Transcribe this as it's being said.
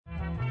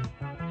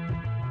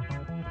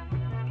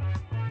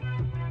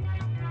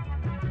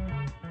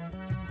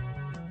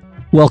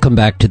Welcome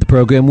back to the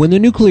program. When the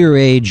nuclear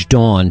age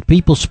dawned,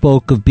 people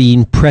spoke of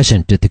being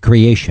present at the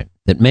creation,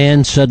 that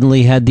man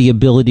suddenly had the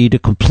ability to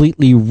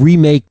completely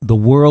remake the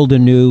world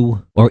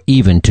anew or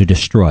even to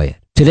destroy it.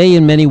 Today,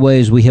 in many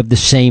ways, we have the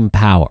same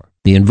power.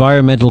 The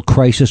environmental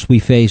crisis we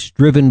face,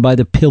 driven by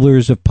the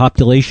pillars of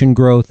population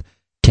growth,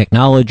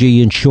 technology,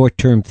 and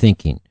short-term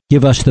thinking,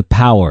 give us the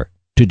power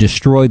to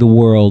destroy the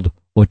world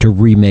or to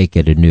remake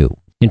it anew.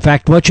 In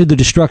fact, much of the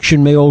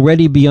destruction may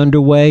already be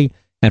underway,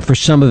 and for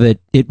some of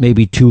it, it may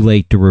be too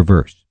late to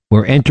reverse.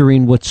 We're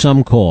entering what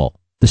some call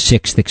the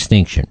sixth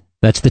extinction.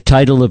 That's the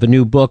title of a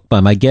new book by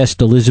my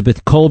guest,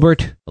 Elizabeth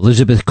Kolbert.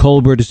 Elizabeth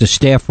Kolbert is a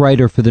staff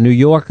writer for The New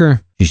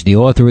Yorker. She's the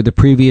author of the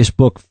previous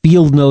book,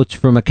 Field Notes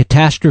from a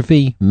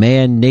Catastrophe,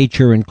 Man,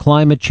 Nature, and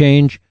Climate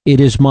Change. It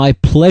is my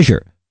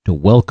pleasure to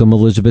welcome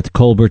Elizabeth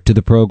Kolbert to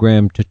the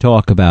program to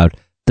talk about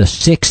the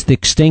sixth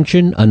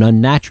extinction, an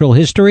unnatural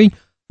history.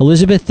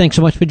 Elizabeth, thanks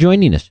so much for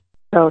joining us.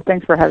 Oh,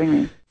 thanks for having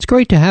me. It's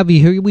great to have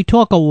you here. We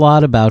talk a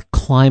lot about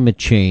climate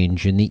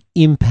change and the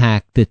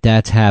impact that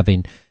that's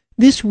having.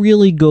 This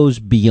really goes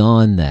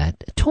beyond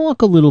that.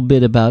 Talk a little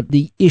bit about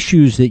the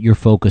issues that you're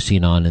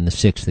focusing on in the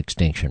sixth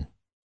extinction.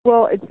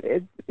 Well,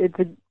 it's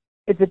a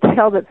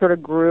tale that sort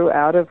of grew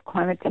out of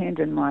climate change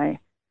and my,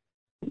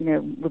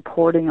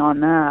 reporting on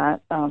that,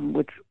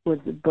 which was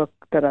a book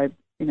that I,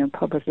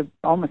 published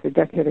almost a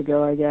decade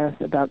ago, I guess,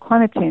 about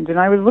climate change. And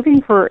I was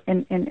looking for,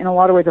 in a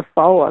lot of ways, a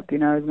follow-up.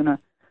 I was going to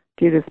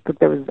do this book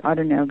that was,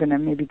 going to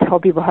maybe tell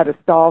people how to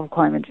solve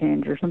climate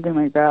change or something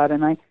like that.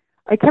 And I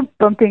kept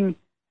bumping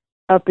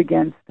up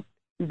against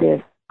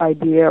this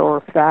idea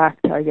or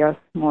fact, I guess,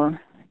 more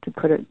to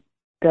put it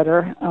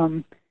better,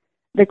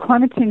 that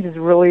climate change is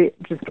really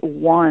just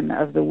one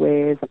of the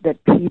ways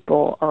that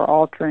people are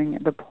altering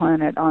the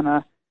planet on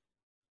a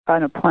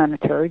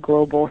planetary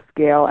global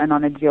scale and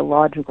on a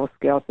geological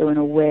scale. So in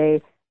a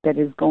way that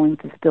is going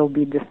to still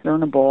be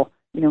discernible,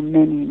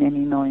 many, many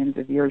millions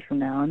of years from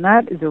now. And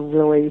that is a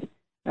really,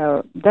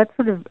 that's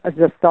sort of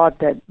the thought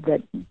that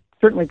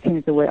certainly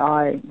changed the way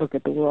I look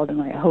at the world,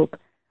 and I hope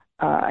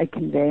I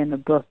convey in the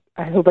book.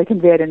 I hope I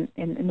convey it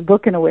in the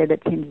book in a way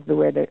that changes the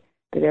way that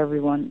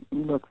everyone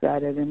looks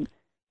at it. And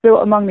so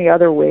among the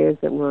other ways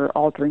that we're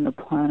altering the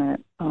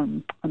planet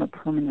on a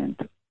permanent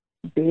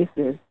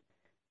basis,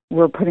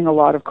 we're putting a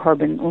lot of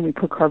carbon. When we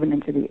put carbon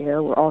into the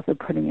air, we're also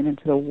putting it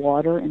into the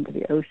water, into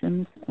the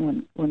oceans.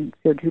 And when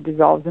CO2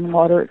 dissolves in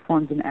water, it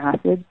forms an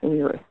acid, so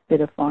we are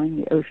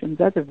acidifying the oceans.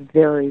 That's a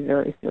very,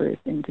 very serious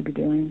thing to be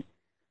doing.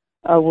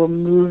 We're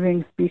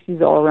moving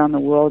species all around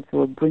the world, so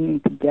we're bringing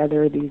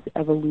together these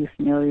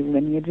evolutionary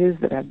lineages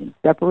that have been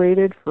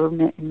separated for,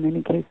 in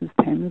many cases,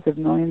 tens of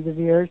millions of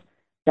years.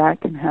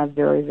 That can have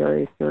very,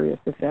 very serious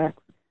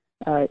effects.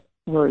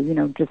 We're,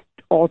 just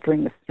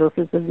altering the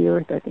surface of the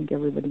Earth. I think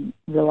everybody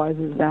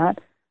realizes that.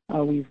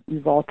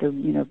 We've altered,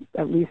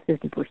 at least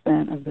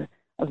 50%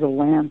 of the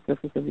land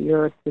surface of the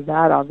Earth. So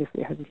that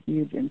obviously has a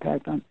huge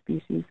impact on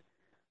species.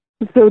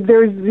 So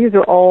these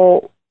are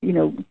all,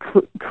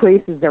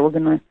 traces that we're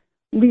going to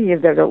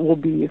leave that will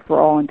be, for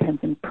all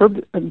intents and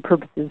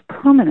purposes,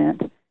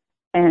 permanent.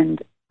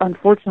 And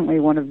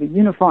unfortunately, one of the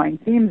unifying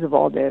themes of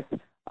all this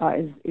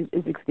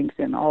is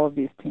extinction. All of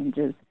these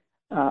changes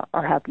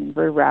are happening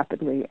very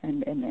rapidly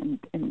and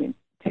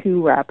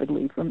too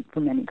rapidly for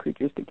many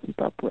creatures to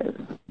keep up with.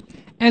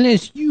 And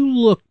as you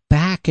look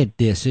back at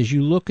this, as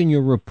you look in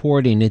your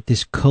reporting at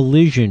this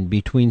collision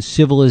between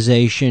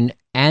civilization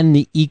and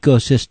the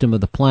ecosystem of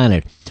the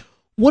planet,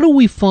 what do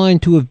we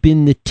find to have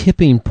been the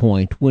tipping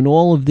point when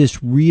all of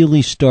this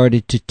really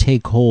started to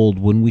take hold,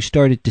 when we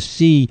started to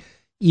see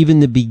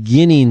even the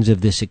beginnings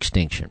of this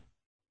extinction?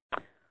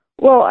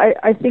 Well,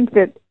 I think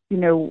that,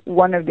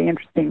 one of the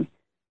interesting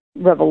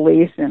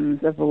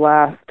revelations of the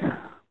last,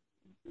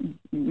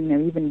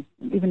 even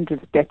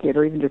just decade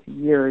or even just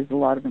years, a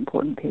lot of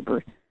important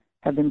papers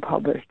have been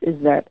published, is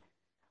that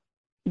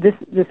this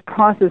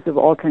process of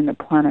altering the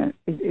planet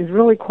is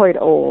really quite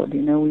old.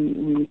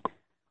 Human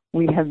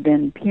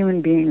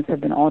beings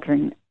have been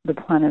altering the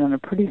planet on a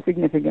pretty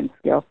significant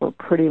scale for a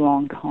pretty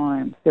long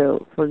time.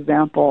 So, for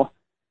example,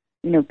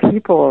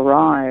 people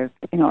arrived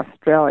in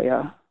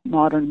Australia,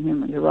 modern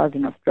humans arrived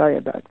in Australia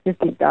about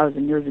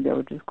 50,000 years ago,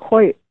 which is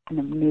quite an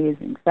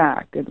amazing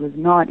fact. It was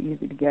not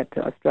easy to get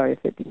to Australia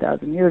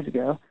 50,000 years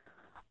ago.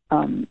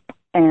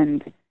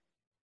 And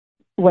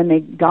when they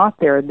got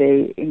there,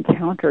 they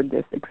encountered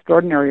this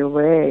extraordinary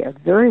array of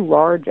very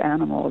large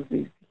animals,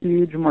 these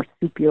huge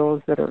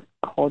marsupials that are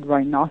called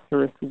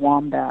rhinoceros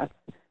wombats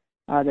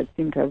that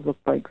seem to have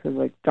looked like sort of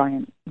like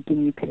giant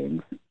guinea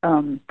pigs,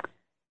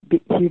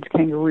 huge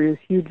kangaroos,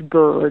 huge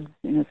birds,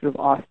 sort of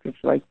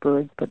ostrich-like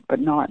birds, but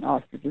not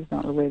ostriches,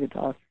 not related to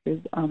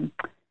ostriches,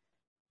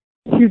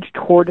 huge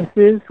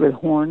tortoises with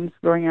horns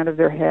growing out of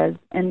their heads,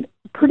 and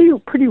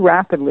pretty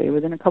rapidly,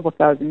 within a couple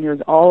thousand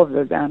years, all of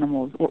those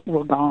animals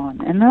were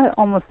gone. And that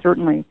almost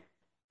certainly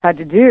had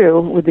to do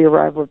with the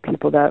arrival of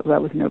people. That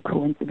was no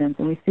coincidence.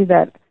 And we see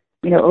that,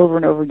 over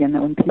and over again,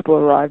 that when people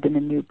arrived in a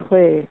new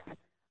place,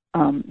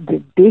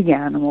 the big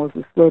animals,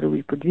 the slow to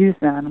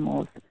reproduce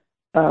animals,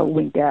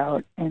 wink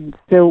out. And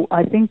so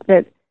I think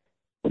that,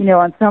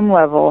 on some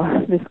level,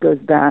 this goes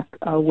back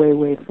way,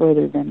 way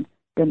further than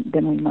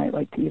we might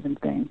like to even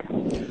think.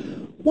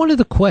 One of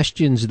the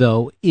questions,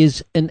 though,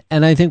 is, and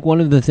I think one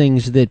of the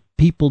things that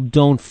people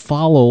don't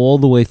follow all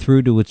the way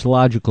through to its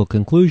logical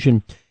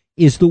conclusion,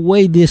 is the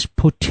way this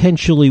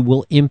potentially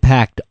will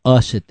impact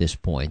us at this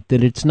point.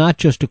 That it's not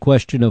just a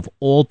question of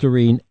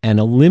altering and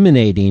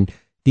eliminating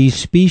these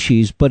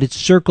species, but it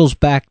circles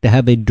back to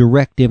have a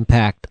direct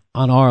impact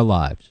on our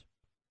lives.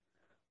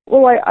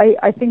 Well,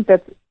 I think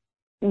that's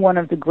one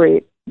of the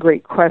great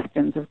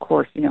questions, of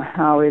course.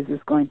 How is this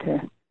going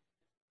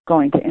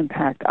to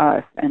impact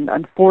us? And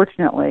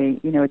unfortunately,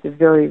 it's a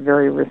very,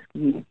 very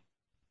risky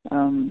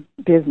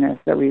business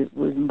that we've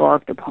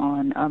embarked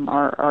upon.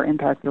 Our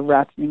impacts are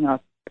ratcheting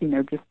up,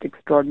 just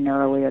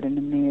extraordinarily at an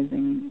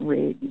amazing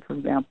rate. For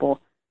example,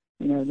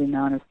 the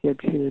amount of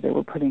CO2 that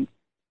we're putting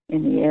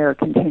in the air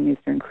continues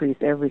to increase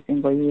every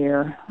single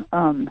year.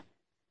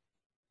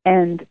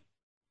 And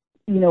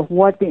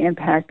what the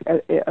impact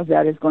of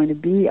that is going to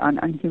be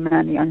on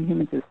humanity, on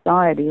human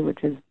society, which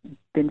has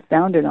been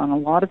founded on a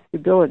lot of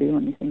stability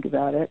when you think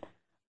about it,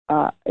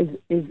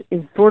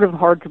 is sort of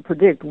hard to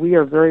predict. We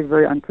are very,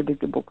 very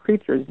unpredictable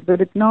creatures, but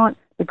it's not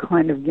the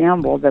kind of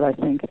gamble that I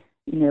think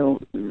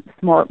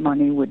smart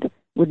money would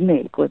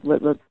make. Let's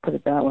put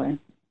it that way.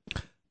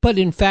 But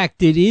in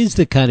fact, it is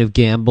the kind of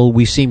gamble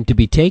we seem to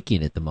be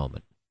taking at the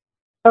moment.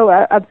 Oh,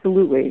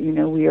 absolutely.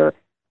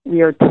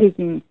 We are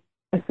taking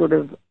a sort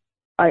of,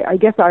 I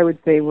guess I would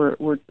say we're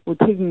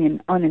taking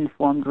an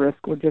uninformed risk.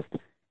 We're just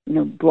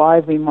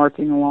blithely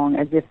marching along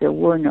as if there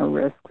were no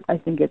risks. I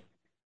think it's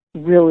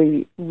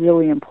really,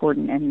 really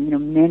important, and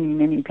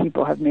many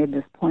people have made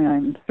this point.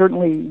 I'm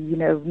certainly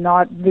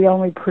not the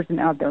only person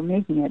out there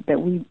making it,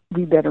 that we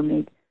better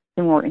make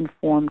some more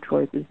informed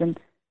choices. And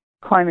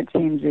climate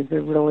change is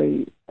a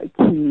really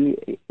key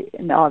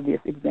and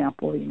obvious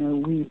example.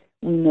 We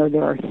know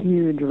there are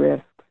huge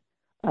risks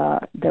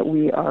that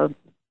we are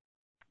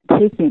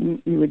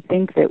taking. You would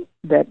think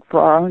that for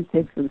our own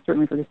sakes,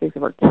 certainly for the sakes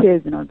of our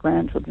kids and our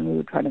grandchildren, we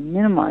would try to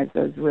minimize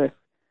those risks.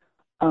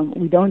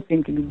 We don't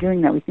seem to be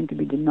doing that. We seem to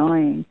be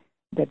denying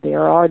that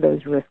there are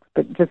those risks,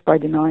 but just by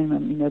denying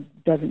them,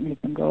 doesn't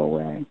make them go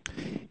away.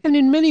 And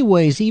in many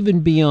ways,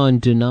 even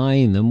beyond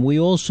denying them, we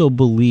also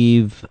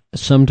believe,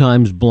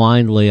 sometimes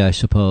blindly, I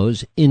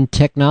suppose, in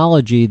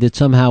technology that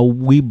somehow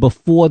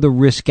before the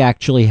risk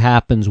actually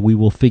happens, we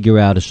will figure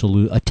out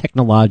a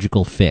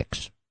technological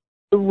fix.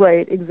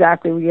 Right,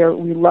 exactly.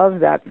 We love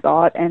that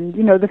thought, and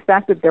the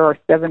fact that there are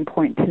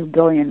 7.2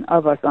 billion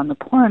of us on the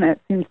planet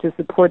seems to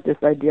support this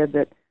idea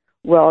that,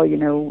 well,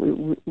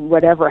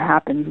 whatever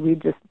happens, we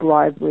just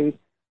blithely,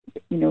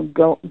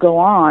 go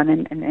on,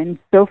 and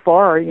so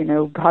far,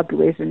 human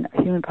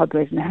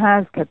population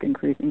has kept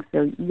increasing.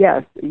 So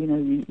yes,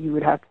 you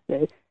would have to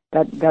say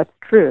that that's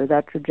true.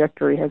 That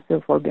trajectory has so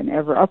far been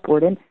ever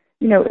upward, and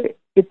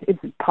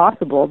it's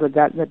possible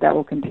that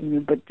will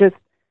continue. But just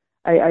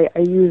I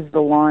use the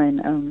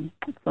line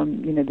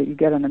from that you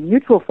get on a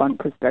mutual fund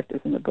prospectus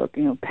in the book.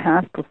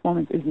 Past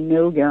performance is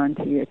no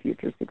guarantee of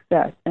future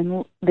success,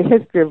 and the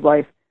history of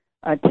life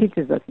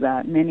teaches us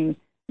that. Many,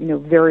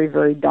 very,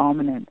 very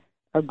dominant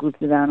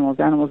groups of animals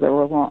that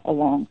were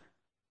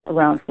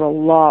around for a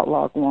lot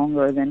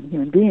longer than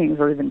human beings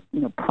or even,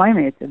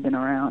 primates have been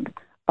around,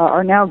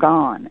 are now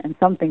gone, and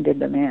something did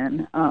them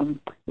in.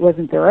 It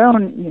wasn't their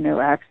own,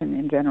 action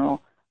in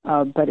general,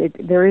 but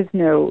there is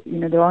no,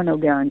 there are no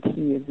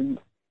guarantees in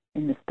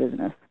this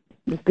business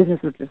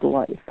which is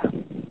life.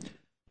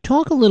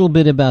 Talk a little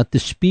bit about the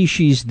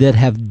species that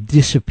have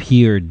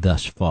disappeared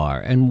thus far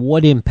and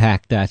what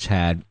impact that's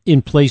had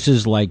in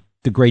places like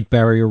the Great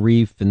Barrier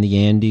Reef and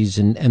the Andes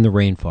and the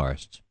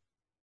rainforests.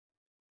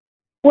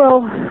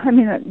 Well,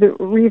 the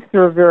reefs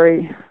are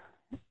very,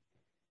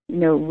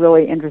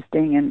 really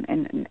interesting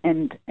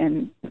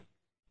and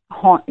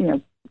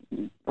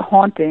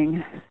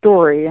haunting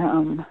story.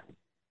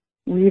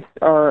 Reefs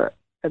are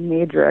a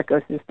major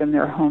ecosystem.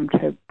 They're home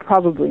to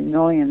probably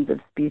millions of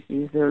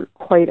species. They're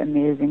quite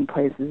amazing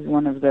places.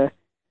 One of the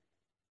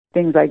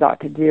things I got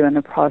to do in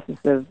the process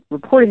of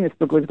reporting this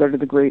book was go to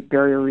the Great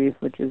Barrier Reef,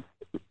 which is,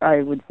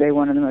 I would say,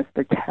 one of the most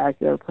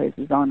spectacular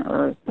places on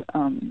Earth.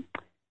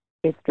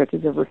 It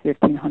stretches over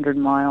 1,500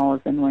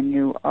 miles, and when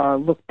you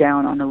look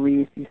down on a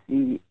reef, you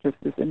see just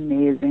this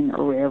amazing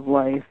array of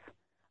life.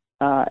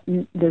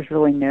 There's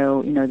really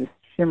no, this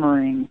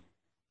shimmering,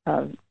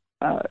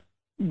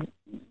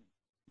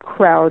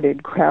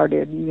 crowded,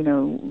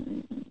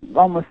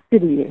 almost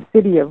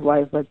city of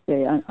life, let's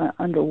say,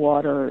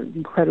 underwater,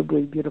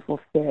 incredibly beautiful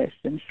fish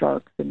and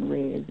sharks and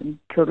rays and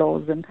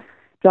turtles and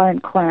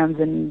giant clams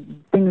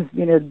and things,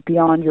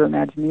 beyond your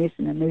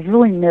imagination. And there's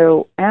really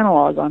no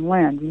analog on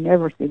land. You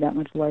never see that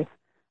much life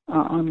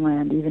on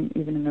land, even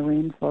in the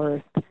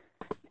rainforest.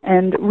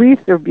 And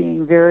reefs are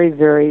being very,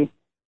 very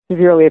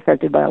severely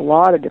affected by a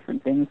lot of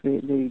different things.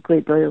 The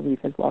Great Barrier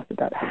Reef has lost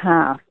about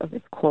half of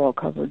its coral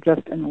cover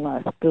just in the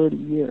last 30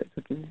 years,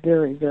 which is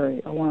very,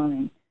 very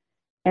alarming.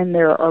 And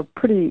there are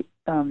pretty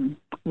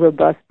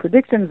robust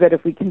predictions that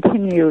if we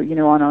continue,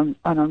 on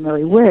our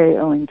merry way,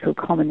 owing to a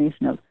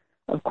combination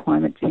of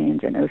climate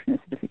change and ocean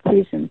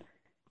acidification,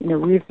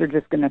 reefs are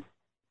just going to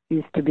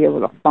cease to be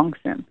able to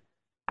function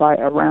by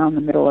around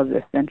the middle of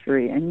this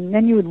century, and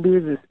then you would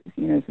lose this,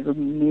 sort of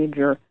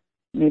major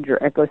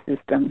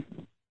ecosystem.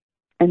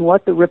 And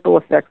what the ripple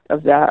effects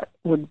of that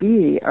would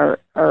be are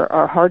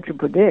hard to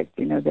predict.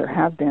 There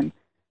have been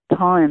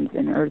times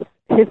in Earth's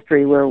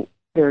history where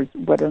there's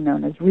what are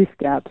known as reef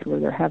gaps, where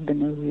there have been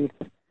no reefs,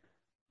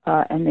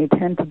 and they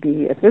tend to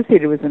be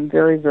associated with some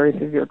very, very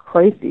severe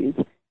crises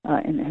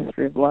in the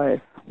history of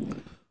life.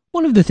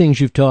 One of the things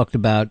you've talked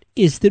about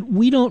is that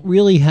we don't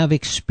really have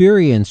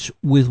experience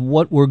with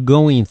what we're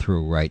going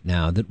through right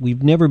now, that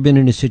we've never been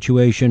in a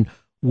situation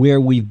where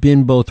we've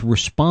been both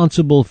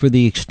responsible for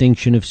the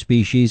extinction of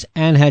species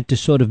and had to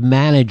sort of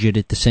manage it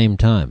at the same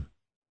time.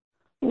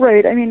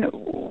 Right. I mean,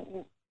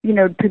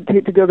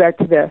 to go back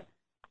to the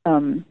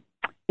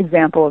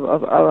example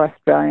of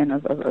Australian,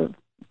 of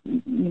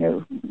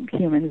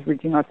humans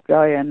reaching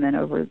Australia, and then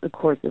over the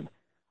course of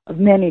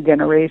many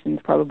generations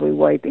probably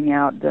wiping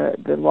out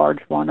the large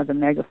fauna, the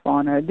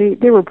megafauna.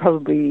 They were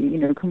probably,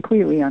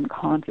 completely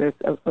unconscious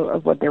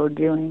of what they were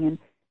doing, and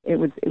it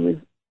was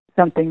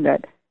something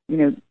that,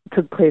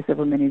 took place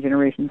over many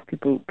generations.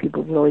 People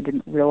really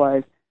didn't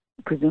realize,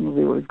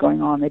 presumably, what was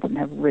going on. They didn't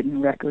have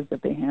written records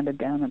that they handed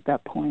down at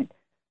that point.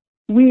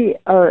 We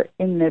are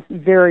in this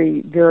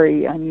very,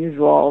 very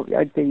unusual,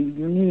 I'd say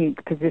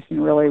unique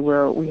position, really,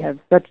 where we have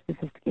such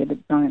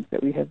sophisticated science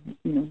that we have,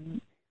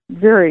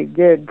 very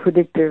good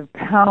predictive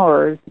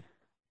powers.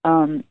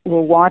 We're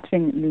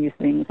watching these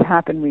things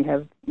happen. We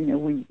have,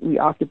 we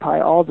occupy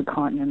all the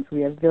continents.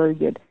 We have very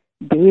good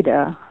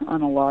data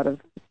on a lot of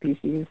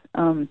species,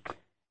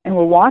 and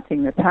we're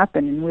watching this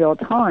happen in real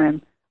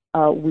time.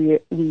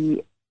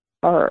 We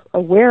are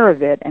aware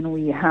of it, and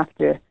we have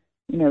to,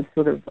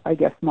 sort of, I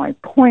guess my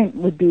point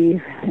would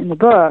be in the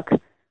book,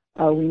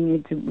 we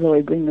need to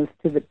really bring this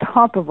to the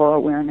top of our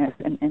awareness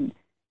and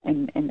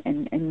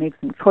make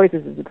some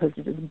choices as opposed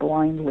to just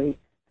blindly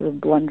sort of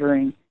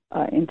blundering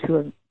into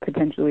a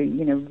potentially,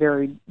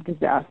 very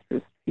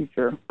disastrous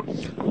future.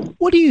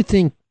 What do you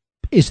think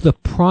is the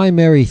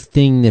primary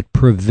thing that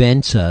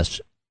prevents us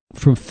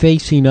from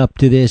facing up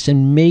to this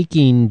and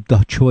making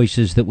the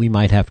choices that we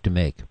might have to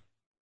make?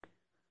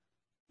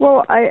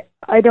 Well,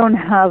 I don't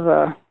have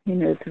a,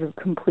 sort of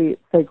complete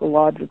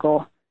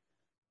psychological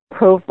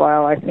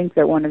profile. I think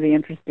that one of the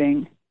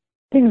interesting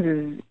things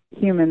is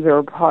humans are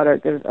a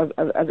product of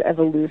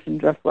evolution,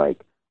 just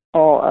like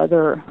all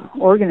other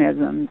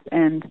organisms.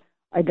 And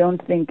I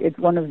don't think it's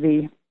one of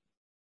the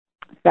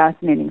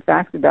fascinating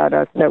facts about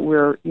us that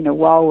we're,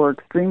 while we're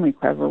extremely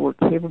clever, we're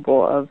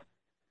capable of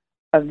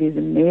these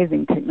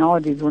amazing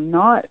technologies. We're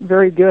not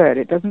very good.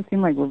 It doesn't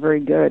seem like we're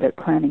very good at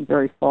planning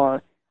very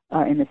far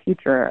in the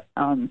future,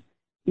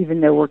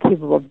 even though we're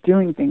capable of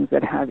doing things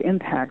that have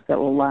impacts that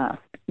will last,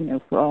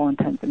 for all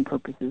intents and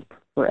purposes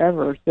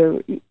forever.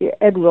 So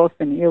E.O.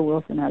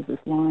 Wilson has this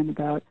line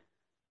about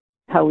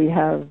how we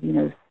have,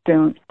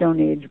 Stone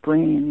Age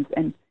brains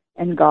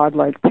and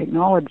godlike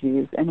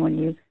technologies, and when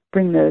you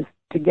bring those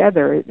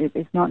together,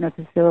 it's not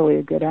necessarily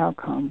a good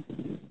outcome.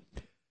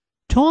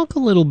 Talk a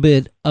little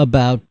bit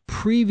about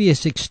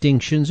previous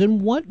extinctions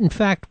and what, in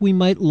fact, we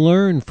might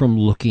learn from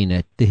looking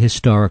at the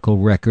historical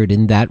record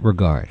in that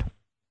regard.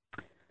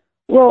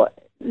 Well,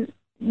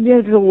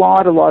 there's a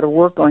lot of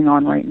work going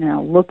on right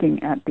now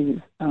looking at these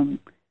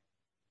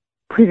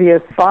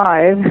previous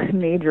 5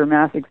 major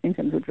mass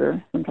extinctions, which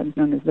are sometimes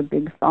known as the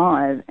Big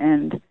Five.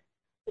 And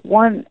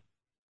one,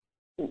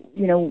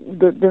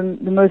 the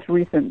most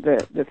recent,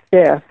 the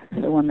 5th,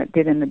 the one that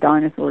did in the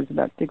dinosaurs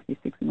about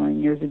 66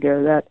 million years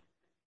ago,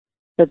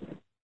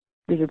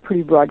 there's a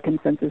pretty broad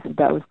consensus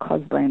that was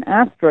caused by an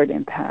asteroid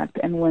impact.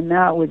 And when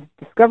that was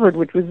discovered,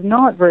 which was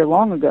not very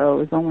long ago, it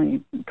was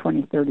only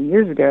 20, 30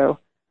 years ago,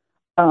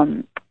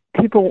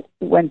 people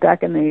went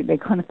back and they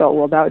kind of thought,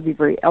 well, that would be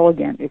very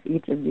elegant if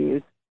each of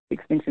these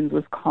extinctions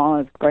was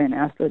caused by an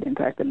asteroid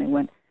impact. And they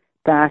went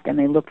back and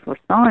they looked for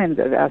signs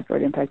of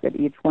asteroid impact at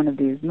each one of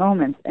these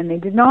moments, and they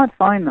did not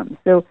find them.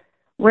 So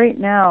right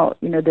now,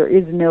 there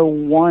is no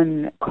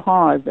one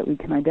cause that we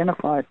can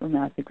identify for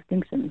mass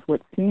extinctions.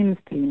 What seems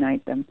to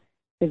unite them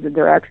is that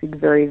they're actually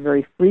very,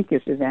 very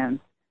freakish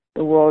events.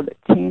 The world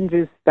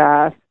changes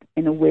fast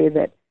in a way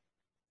that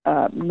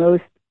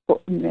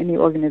many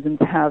organisms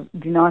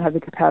do not have the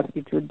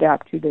capacity to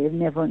adapt to. They have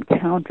never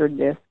encountered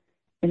this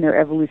in their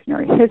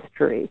evolutionary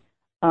history.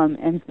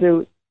 And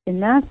so in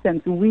that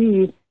sense,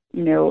 we,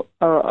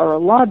 are a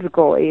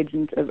logical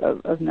agent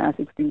of mass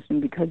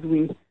extinction because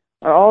we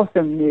are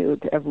also new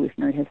to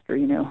evolutionary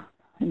history,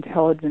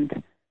 intelligent,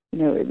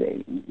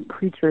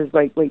 creatures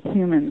like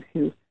humans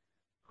who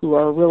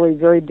are really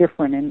very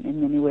different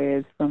in many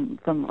ways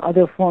from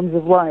other forms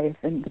of life,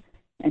 and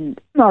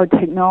our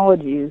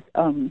technologies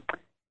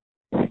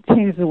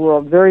change the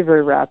world very,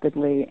 very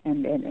rapidly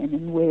and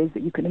in ways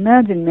that you can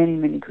imagine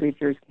many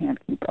creatures can't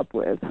keep up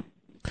with.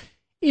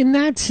 In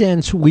that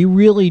sense, we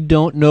really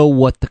don't know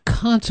what the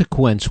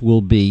consequence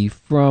will be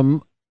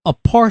from a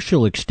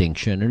partial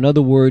extinction, in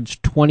other words,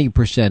 20%,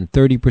 30%,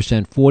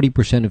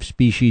 40% of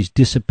species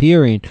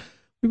disappearing,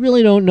 we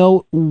really don't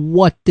know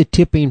what the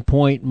tipping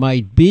point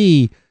might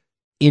be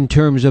in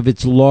terms of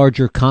its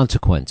larger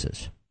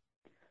consequences.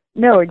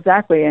 No,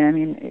 exactly. And I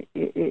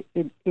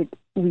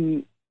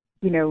mean,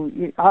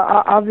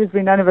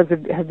 obviously none of us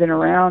have been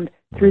around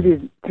through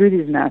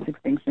these mass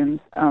extinctions.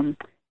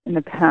 In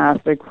the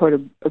past, I quote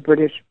a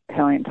British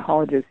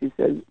paleontologist who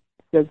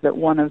says that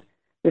one of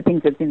the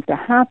things that seems to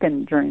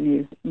happen during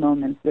these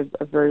moments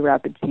of very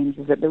rapid change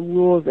is that the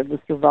rules of the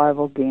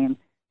survival game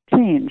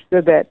change,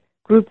 so that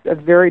groups of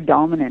very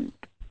dominant,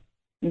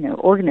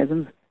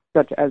 organisms,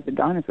 such as the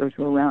dinosaurs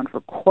who were around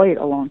for quite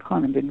a long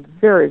time and did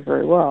very,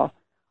 very well,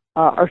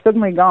 are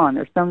suddenly gone.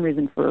 There's some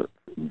reason for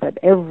that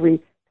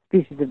every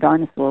species of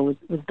dinosaur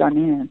was done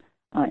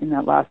in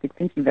that last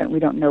extinction event. We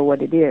don't know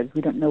what it is.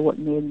 We don't know what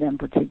made them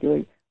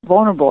particularly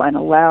vulnerable and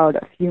allowed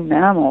a few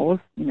mammals,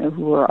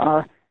 who were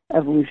our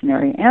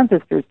evolutionary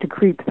ancestors, to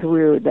creep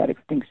through that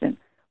extinction.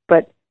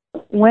 But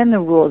when the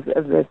rules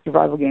of the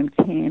survival game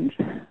change,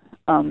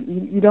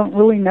 you don't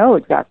really know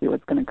exactly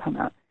what's going to come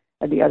out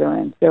at the other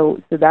end.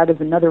 So that is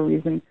another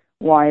reason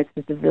why it's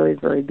just a very,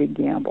 very big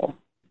gamble.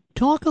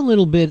 Talk a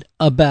little bit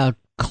about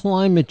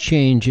climate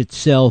change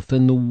itself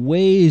and the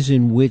ways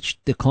in which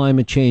the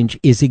climate change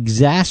is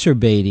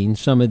exacerbating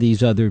some of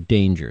these other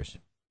dangers.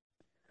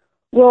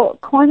 Well,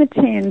 climate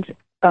change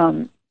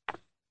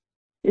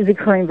is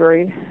occurring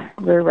very,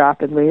 very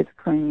rapidly. It's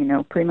occurring,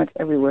 pretty much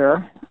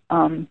everywhere.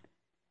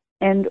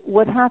 And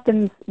what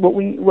happens, what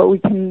we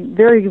can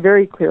very,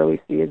 very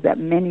clearly see is that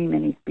many,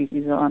 many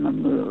species are on the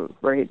move.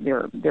 Right?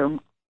 They're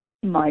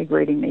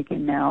migrating.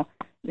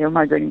 They're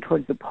migrating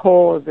towards the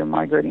poles. They're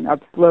migrating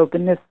upslope,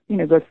 and this,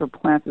 goes for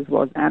plants as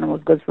well as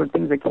animals. Goes for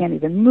things that can't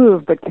even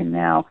move but can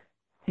now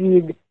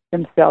seed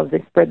themselves.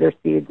 They spread their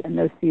seeds, and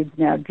those seeds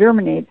now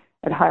germinate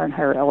at higher and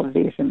higher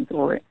elevations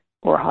or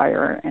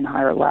higher and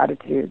higher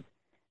latitudes.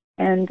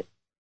 And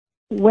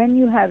when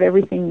you have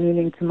everything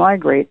needing to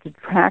migrate to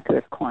track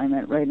this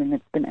climate, right, and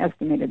it's been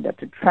estimated that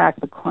to track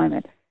the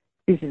climate,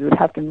 species would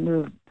have to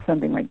move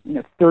something like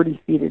 30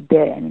 feet a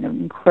day. I mean,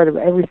 incredible,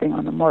 everything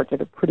on the march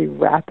at a pretty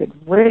rapid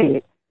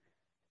rate.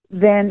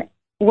 Then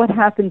what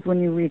happens when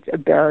you reach a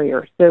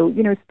barrier? So,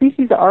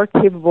 species are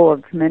capable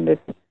of tremendous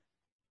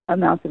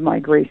amounts of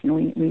migration.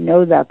 We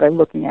know that by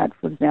looking at,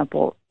 for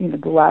example,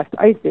 the last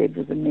ice age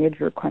was a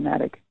major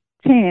climatic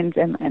change,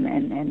 and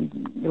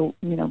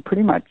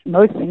pretty much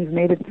most things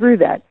made it through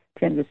that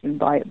transition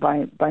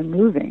by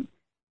moving.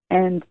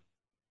 And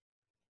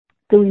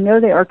so we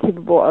know they are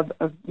capable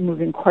of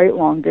moving quite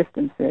long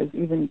distances,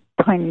 even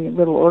tiny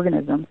little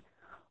organisms.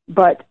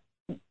 But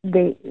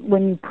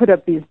when you put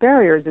up these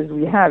barriers, as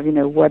we have,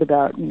 what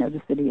about,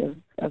 the city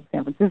of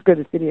San Francisco,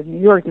 the city of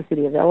New York, the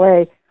city of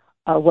LA?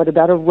 What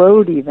about a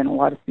road even? A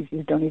lot of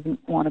species don't even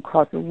want to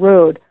cross a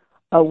road.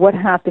 What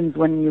happens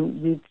when you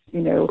reach,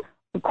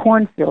 a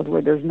cornfield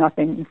where there's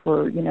nothing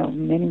for,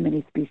 many,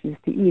 many species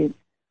to eat?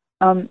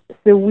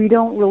 So we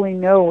don't really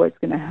know what's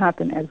going to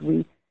happen as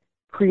we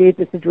create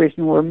the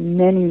situation where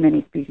many,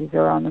 many species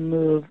are on the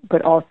move,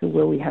 but also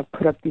where we have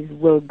put up these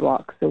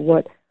roadblocks. So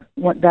what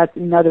that's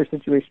another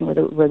situation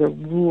where the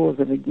rules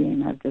of the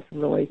game have just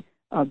really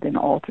been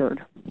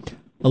altered.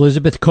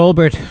 Elizabeth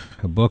Kolbert,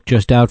 her book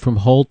just out from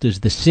Holt is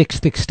The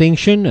Sixth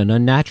Extinction, An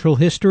Unnatural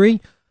History.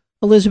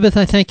 Elizabeth,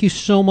 I thank you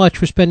so much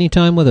for spending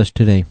time with us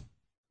today.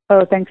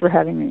 Oh, thanks for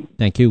having me.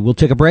 Thank you. We'll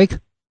take a break.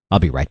 I'll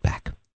be right back.